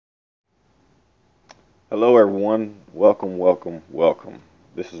Hello, everyone. Welcome, welcome, welcome.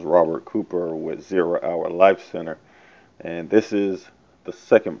 This is Robert Cooper with Zero Hour Life Center, and this is the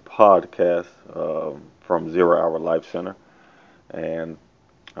second podcast from Zero Hour Life Center. And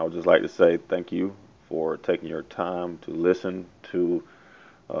I would just like to say thank you for taking your time to listen to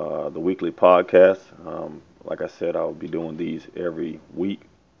the weekly podcast. Like I said, I'll be doing these every week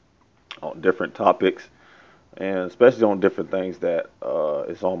on different topics, and especially on different things that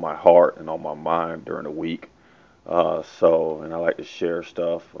is on my heart and on my mind during the week. And I like to share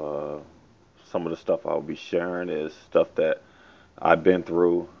stuff. Some of the stuff I'll be sharing is stuff that I've been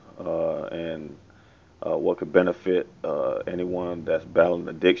through and what could benefit anyone that's battling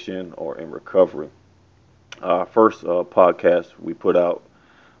addiction or in recovery. First podcast we put out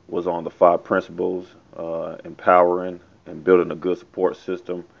was on the five principles, empowering and building a good support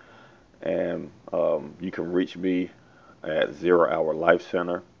system. And you can reach me at Zero Hour Life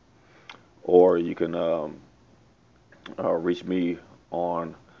Center, or you can reach me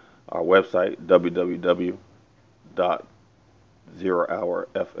on our website,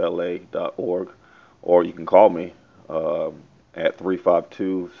 www.zerohourfla.org, or you can call me at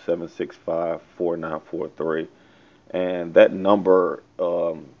 352-765-4943. And that number,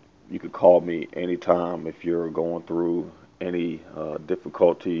 you could call me anytime if you're going through any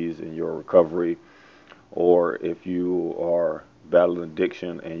difficulties in your recovery, or if you are battling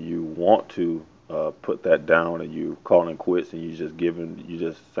addiction and you want to put that down and you calling quits and you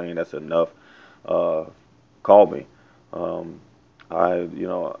just saying that's enough, uh, call me. Um, I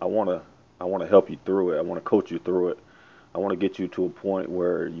want to help you through it. I want to coach you through it. I want to get you to a point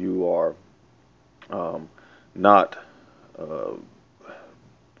where you are um, not uh,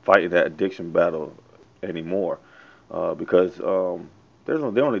 fighting that addiction battle anymore, because there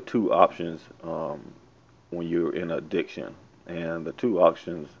are only two options when you're in addiction, and the two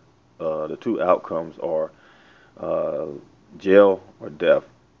outcomes are uh, jail or death.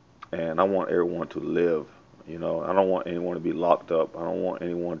 And I want everyone to live. I don't want anyone to be locked up. I don't want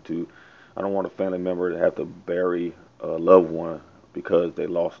a family member to have to bury a loved one because they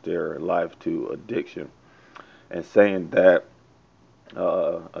lost their life to addiction. And saying that,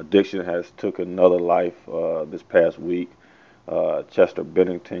 addiction has took another life this past week. Chester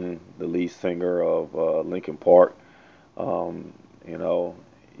Bennington, the lead singer of Linkin Park, um, you know,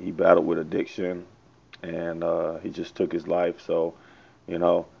 he battled with addiction, and he just took his life. So, you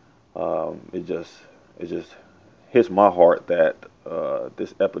know, it just hits my heart that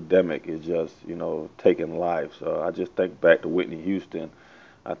this epidemic is just taking lives. I just think back to Whitney Houston.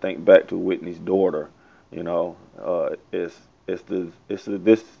 I think back to Whitney's daughter. You know, it's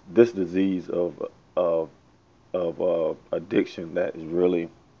this disease of addiction that is really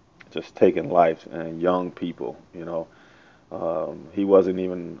just taking lives and young people. He wasn't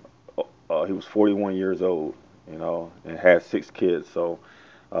even he was 41 years old. And had six kids. So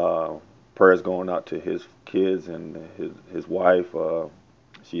uh, prayers going out to his kids and his wife.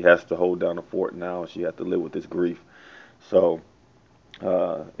 She has to hold down the fort now. She has to live with this grief. So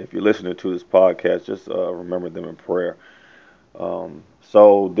if you're listening to this podcast, just remember them in prayer.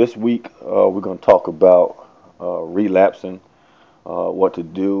 So this week we're going to talk about relapsing, what to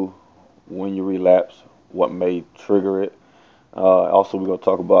do when you relapse, what may trigger it. Also, we're going to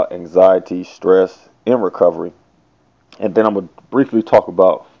talk about anxiety, stress in recovery, and then I'm going to briefly talk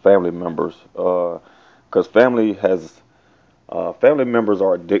about family members, because family members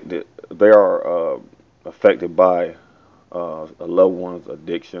are addicted. They are affected by a loved one's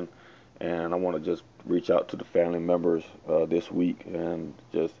addiction, and I want to just reach out to the family members this week and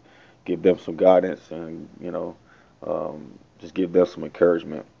just give them some guidance and just give them some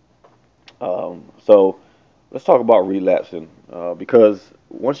encouragement. So let's talk about relapsing, because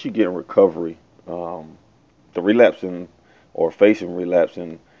once you get in recovery, the relapsing or facing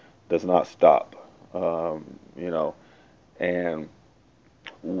relapsing does not stop. You know, and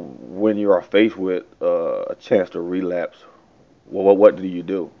when you are faced with a chance to relapse, well, what do you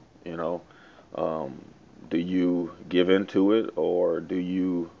do? You know, um, do you give into it, or do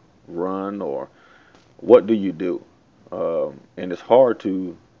you run, or what do you do? And it's hard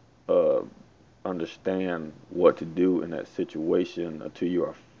to uh, understand what to do in that situation until you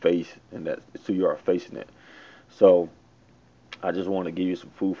are facing it. So I just want to give you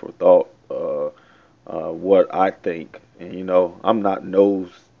some food for thought. What I think, and I'm not no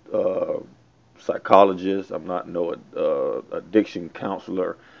uh, psychologist. I'm not no addiction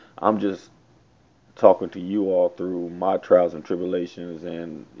counselor. I'm just talking to you all through my trials and tribulations,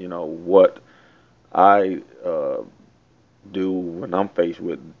 and what I do when I'm faced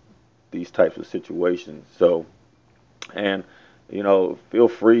with these types of situations. So, and feel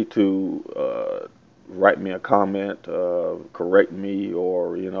free to write me a comment, correct me,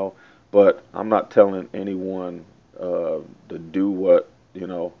 or but I'm not telling anyone to do what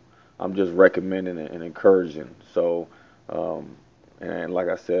I'm just recommending and encouraging. So, um, and like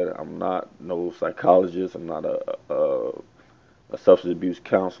I said, I'm not no psychologist. I'm not a substance abuse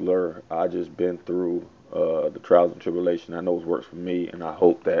counselor. I just been through the trials and tribulation. I know it works for me, and I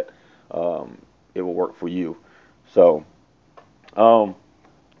hope that um, it will work for you. So, um,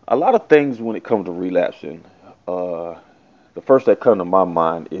 a lot of things when it comes to relapsing. Uh, the first that come to my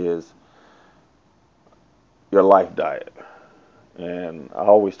mind is your life diet, and I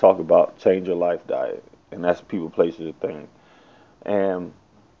always talk about change your life diet, and that's people, places, and things. And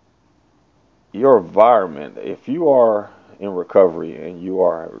your environment, if you are in recovery and you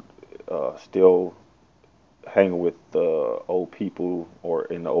are still hanging with old people or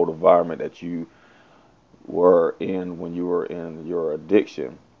in the old environment that you were in when you were in your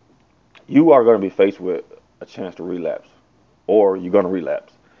addiction, you are going to be faced with a chance to relapse, or you're going to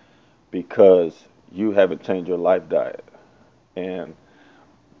relapse because you haven't changed your life diet. And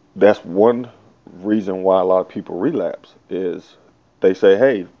that's one reason why a lot of people relapse is they say,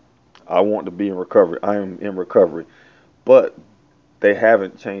 "Hey, I want to be in recovery. I am in recovery," but they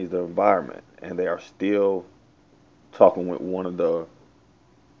haven't changed the environment, and they are still talking with one of the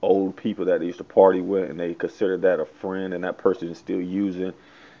old people that they used to party with, and they consider that a friend, and that person is still using.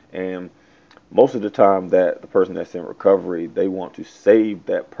 And most of the time, that the person that's in recovery, they want to save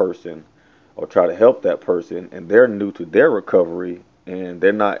that person or try to help that person, and they're new to their recovery, and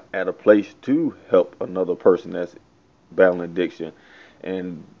they're not at a place to help another person that's battling addiction.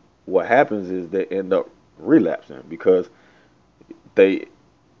 And what happens is they end up relapsing because they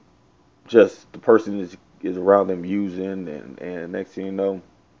just the person is around them using, and next thing you know,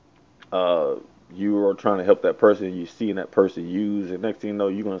 uh, you are trying to help that person, you're seeing that person use, and next thing you know,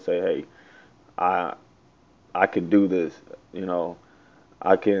 you're gonna say, "Hey, I I can do this," you know,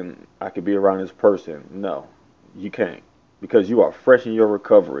 I can be around this person. No, you can't because you are fresh in your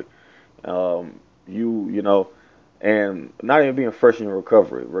recovery. You know, and not even being fresh in your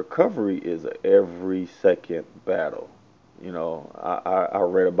recovery. Recovery is a every second battle. I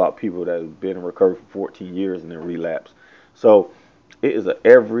read about people that have been in recovery for 14 years and then relapse. So it is an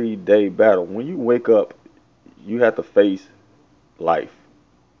everyday battle. When you wake up, you have to face life,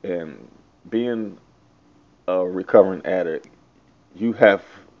 and being a recovering addict, you have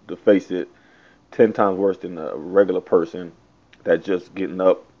to face it 10 times worse than a regular person that just getting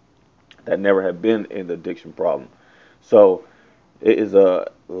up that never had been in the addiction problem. So it is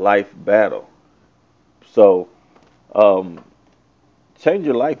a life battle. So um, change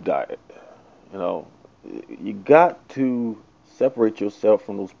your life diet. You know, you got to separate yourself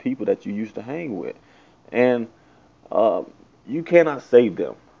from those people that you used to hang with, and uh, you cannot save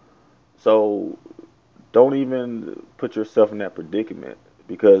them. So don't even put yourself in that predicament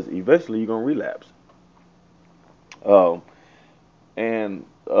because eventually you're gonna relapse. Um, and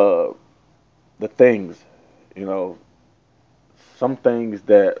the things, you know, some things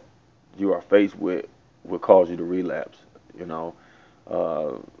that you are faced with will cause you to relapse. You know,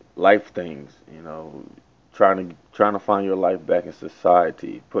 uh, life things. Trying to find your life back in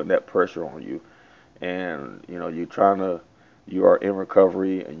society, putting that pressure on you, and you are in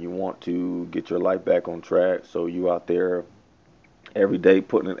recovery and you want to get your life back on track. So you out there every day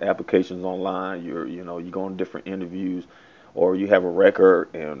putting in applications online. You go on different interviews, or you have a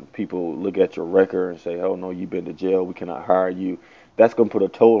record and people look at your record and say, "Oh no, you've been to jail. We cannot hire you." That's gonna put a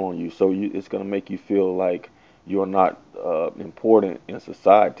toll on you. So it's gonna make you feel like you are not important in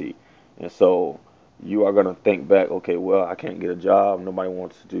society, and so you are gonna think back, okay, well, I can't get a job. Nobody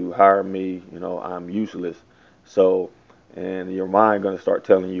wants to hire me. I'm useless. So, and your mind gonna start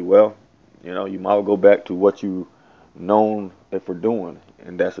telling you, well, you might well go back to what you known if we're doing,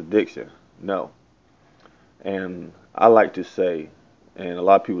 and that's addiction. No. And I like to say, and a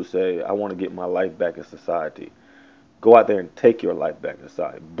lot of people say, I want to get my life back in society. Go out there and take your life back in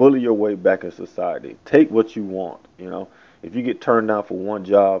society. Bully your way back in society. Take what you want. If you get turned down for one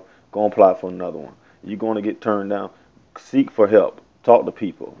job, go and apply for another one. You're going to get turned down. Seek for help. Talk to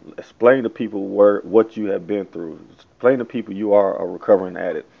people. Explain to people what you have been through. Explain to people you are a recovering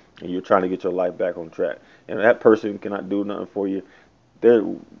addict and you're trying to get your life back on track. And that person cannot do nothing for you. there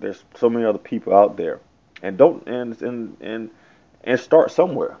there's so many other people out there, and don't and start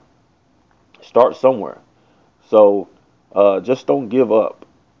somewhere. Start somewhere. So just don't give up.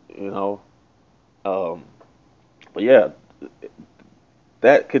 You know. Um, but yeah,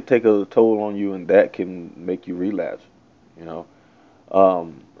 that could take a toll on you, and that can make you relapse. You know.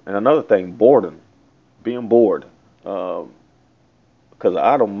 And another thing, boredom, being bored, because an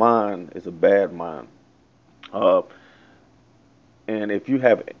idle mind is a bad mind. Uh, and if you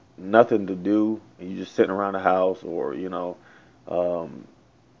have nothing to do and you're just sitting around the house, or um,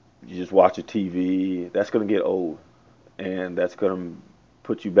 you just watch a TV, that's gonna get old, and that's gonna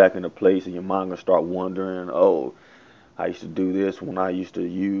put you back in a place, and your mind gonna start wondering, oh, I used to do this when I used to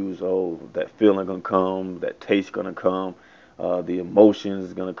use. Oh, that feeling gonna come, that taste gonna come, the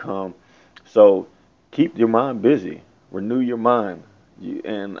emotions gonna come. So keep your mind busy, renew your mind.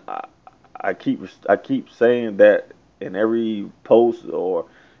 And I keep saying that in every post or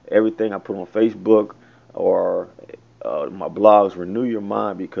everything I put on Facebook or my blogs. Renew your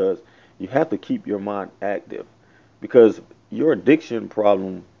mind, because you have to keep your mind active, because your addiction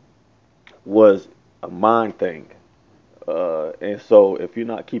problem was a mind thing. And so if you're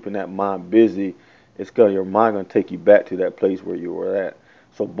not keeping that mind busy, it's gonna your mind gonna take you back to that place where you were at.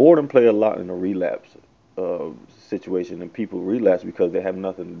 So boredom play a lot in the relapse uh, situation, and people relapse because they have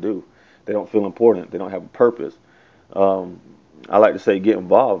nothing to do. They don't feel important. They don't have a purpose. Um, I like to say get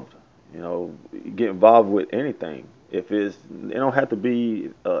involved. Get involved with anything. If it don't have to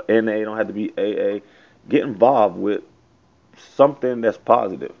be NA, it don't have to be AA. Get involved with something that's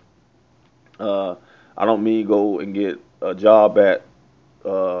positive. Uh, I don't mean go and get a job at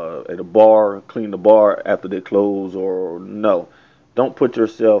a bar, clean the bar after they close, or no. Don't put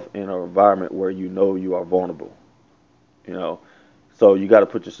yourself in an environment where you know you are vulnerable. You know, so you got to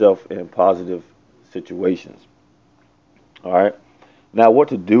put yourself in positive situations. All right. Now, what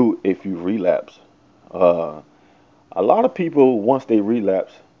to do if you relapse? Uh, a lot of people, once they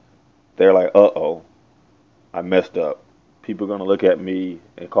relapse, they're like, "Uh oh, I messed up. People are gonna look at me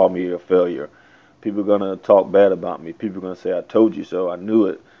and call me a failure. People are gonna talk bad about me. People are gonna say I told you so. I knew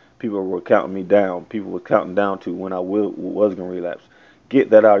it. People were counting me down. People were counting down to when was gonna relapse. Get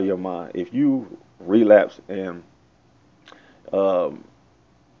that out of your mind. If you relapse and um,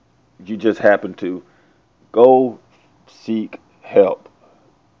 you just happen to go seek help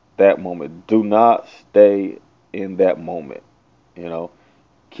that moment. Do not stay in that moment. You know,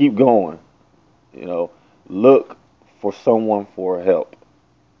 keep going. You know, look for someone for help,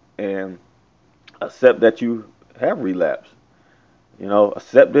 and accept that you have relapsed.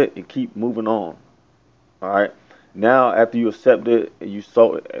 Accept it and keep moving on. All right. Now, after you accept it and you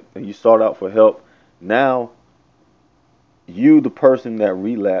sought out for help, now you, the person that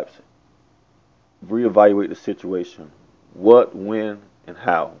relapsed, reevaluate the situation. What, when, and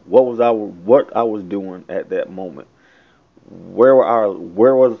how. What I was doing at that moment. Where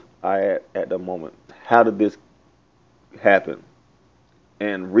was I at the moment? How did this happen?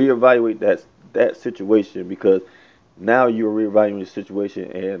 And reevaluate that situation, because now you're reevaluating the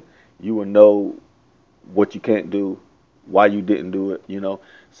situation, and you will know what you can't do, why you didn't do it.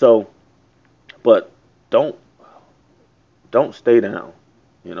 So, but don't don't stay down.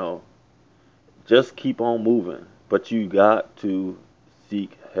 You know, just keep on moving. But you got to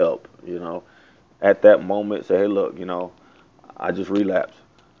seek help. At that moment, say, hey, look, I just relapsed.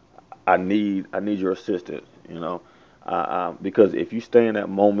 I need your assistance. Because if you stay in that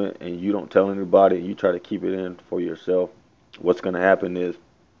moment and you don't tell anybody and you try to keep it in for yourself, what's going to happen is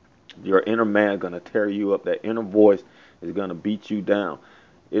your inner man is going to tear you up. That inner voice is going to beat you down.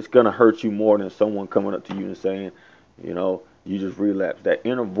 It's going to hurt you more than someone coming up to you and saying, you just relapsed. That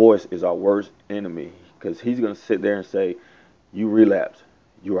inner voice is our worst enemy, because he's going to sit there and say, you relapse.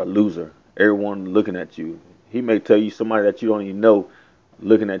 You are a loser. Everyone looking at you. He may tell you somebody that you don't even know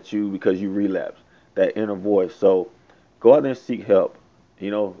looking at you because you relapse. That inner voice. So go out there and seek help.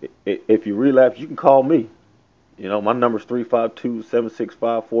 If you relapse, you can call me. My number is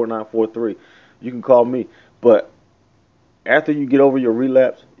 352-765-4943. You can call me. But after you get over your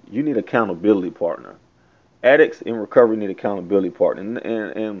relapse, you need an accountability partner. Addicts in recovery need an accountability partner.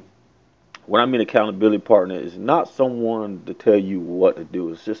 And what I mean accountability partner is not someone to tell you what to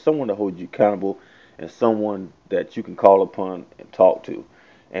do. It's just someone to hold you accountable, and someone that you can call upon and talk to.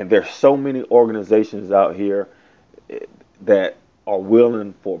 And there's so many organizations out here eh, that are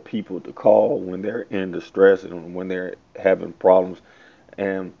willing for people to call when they're in distress and when they're having problems.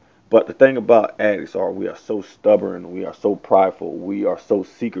 And but the thing about addicts are we are so stubborn, we are so prideful, we are so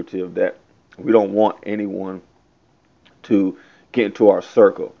secretive that we don't want anyone to get into our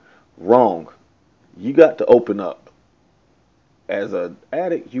circle. Wrong. You got to open up. As an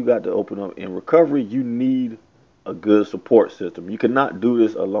addict, you got to open up. In recovery, you need a good support system. You cannot do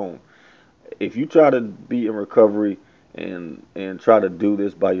this alone. If you try to be in recovery and try to do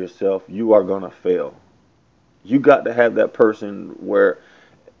this by yourself, you are gonna fail. You got to have that person where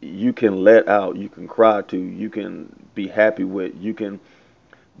you can let out, you can cry to, you can be happy with, you can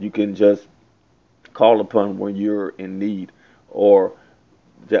just call upon when you're in need, or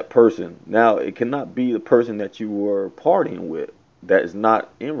that person. Now, it cannot be the person that you were partying with. That is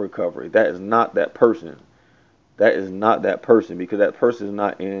not in recovery. That is not that person. That is not that person, because that person is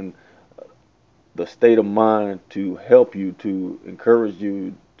not in the state of mind to help you, to encourage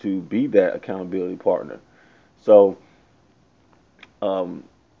you to be that accountability partner. So um,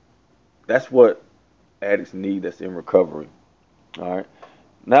 that's what addicts need that's in recovery. All right.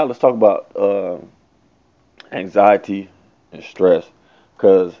 Now let's talk about anxiety and stress,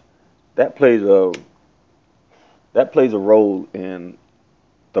 because that plays a that plays a role in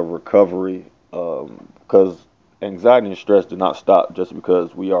the recovery. Because anxiety and stress do not stop just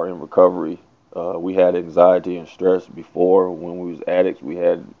because we are in recovery. We had anxiety and stress before when we was addicts. We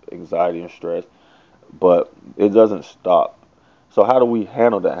had anxiety and stress, but it doesn't stop. So how do we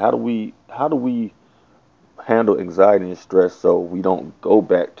handle that? How do we handle anxiety and stress so we don't go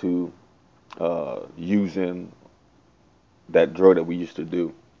back to using that drug that we used to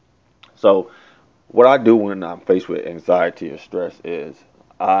do? So what I do when I'm faced with anxiety or stress is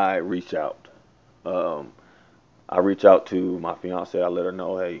I reach out. Um, I reach out to my fiance. I let her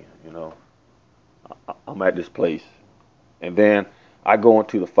know, hey, I'm at this place, and then I go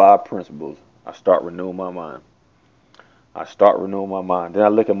into the five principles. I start renewing my mind. I start renewing my mind. Then I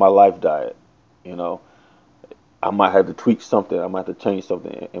look at my life diet. You know, I might have to tweak something. I might have to change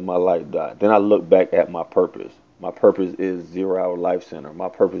something in my life diet. Then I look back at my purpose. My purpose is Zero Hour Life Center. My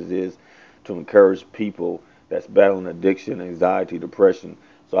purpose is to encourage people that's battling addiction, anxiety, depression.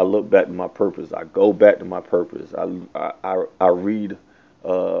 So I look back to my purpose. I go back to my purpose. I read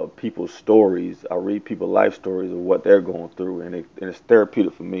people's stories. I read people's life stories of what they're going through, and it's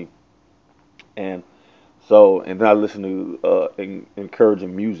therapeutic for me. And and then I listen to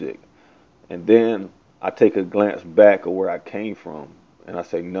encouraging music. And then I take a glance back of where I came from, and I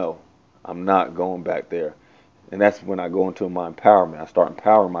say, no, I'm not going back there. And that's when I go into my empowerment. I start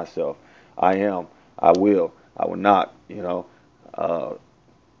empowering myself. I am, I will, I will not, uh,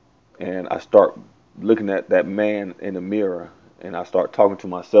 and I start looking at that man in the mirror, and I start talking to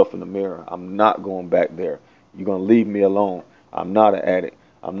myself in the mirror. I'm not going back there. You're going to leave me alone. I'm not an addict.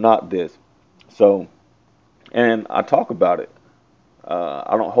 I'm not this. So, and I talk about it.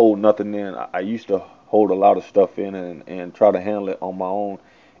 I don't hold nothing in. I used to hold a lot of stuff in and try to handle it on my own,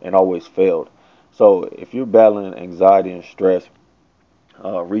 and always failed. So if you're battling anxiety and stress,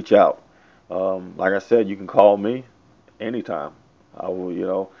 reach out. Like I said, you can call me anytime. I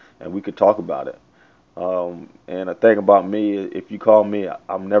will, and we could talk about it. And the thing about me, if you call me,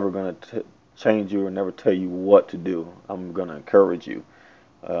 I'm never gonna change you or never tell you what to do. I'm gonna encourage you.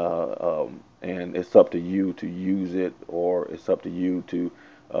 And it's up to you to use it, or it's up to you to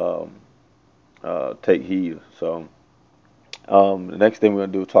um, take heed. So the next thing we're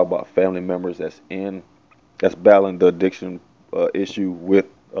gonna do is talk about family members that's battling the addiction issue with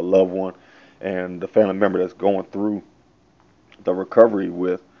a loved one, and the family member that's going through the recovery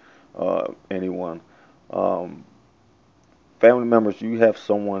with anyone. Um, Family members, you have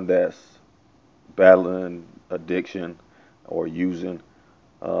someone that's battling addiction or using.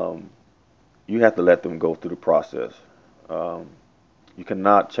 Um, you have to let them go through the process. Um, you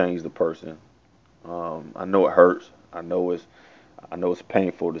cannot change the person. I know it hurts. I know it's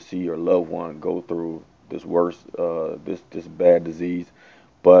painful to see your loved one go through this worst, this bad disease,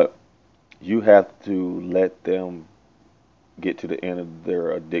 but you have to let them get to the end of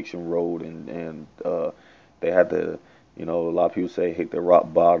their addiction road, and they have to, a lot of people say hit the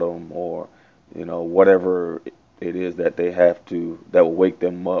rock bottom, or whatever it is that they have to, that will wake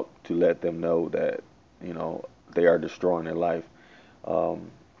them up to let them know that you know they are destroying their life.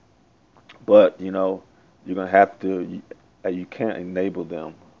 Um, but you're gonna have to. You can't enable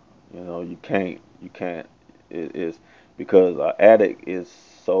them. You can't. You can't. It is because an addict is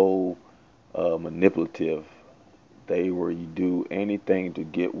so manipulative. They will do anything to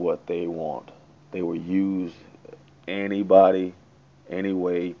get what they want. They will use anybody, any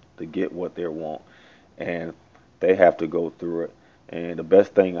way to get what they want, and they have to go through it. And the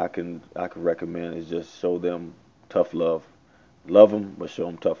best thing I can recommend is just show them tough love. Love them, but show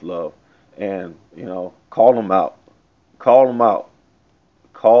them tough love. And call them out. Call them out.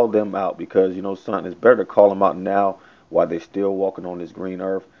 Call them out, because son, it's better to call them out now while they're still walking on this green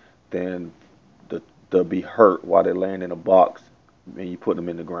earth than to be hurt while they're laying in a box and you put them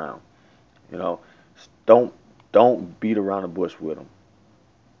in the ground. You know, don't don't beat around the bush with them,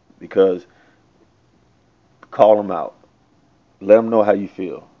 because call them out. Let them know how you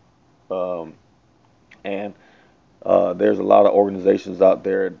feel. Um, and there's a lot of organizations out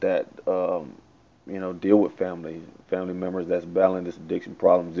there that deal with family members that's battling this addiction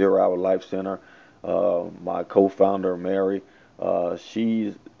problem. Zero Hour Life Center. My co-founder Mary,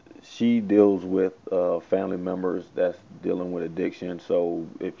 She's she deals with family members that's dealing with addiction. So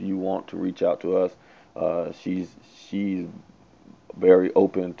if you want to reach out to us, she's very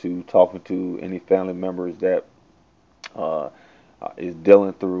open to talking to any family members that uh, is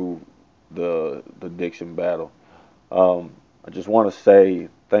dealing through the addiction battle. I just want to say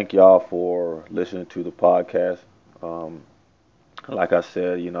thank y'all for listening to the podcast. Um, like I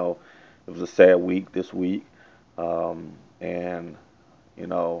said, it was a sad week this week, and you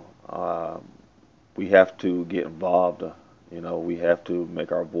know, we have to get involved. We have to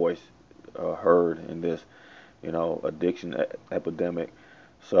make our voice heard in this, addiction epidemic.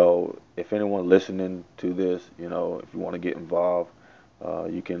 So if anyone listening to this, if you want to get involved,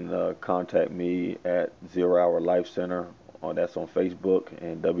 you can contact me at Zero Hour Life Center. That's on Facebook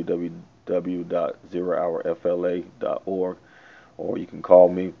and www.zerohourfla.org, or you can call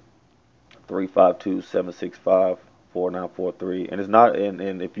me 352-765-4943. And it's not,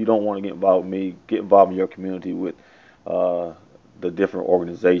 and if you don't want to get involved with me, get involved in your community with uh, the different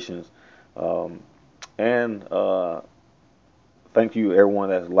organizations. Um, and thank you everyone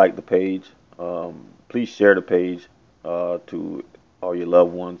that's liked the page. Please share the page to all your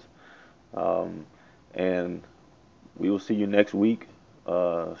loved ones. Um, and we will see you next week.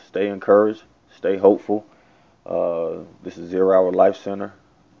 Stay encouraged, stay hopeful. This is Zero Hour Life Center,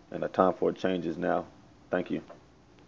 and the time for a change is now. Thank you.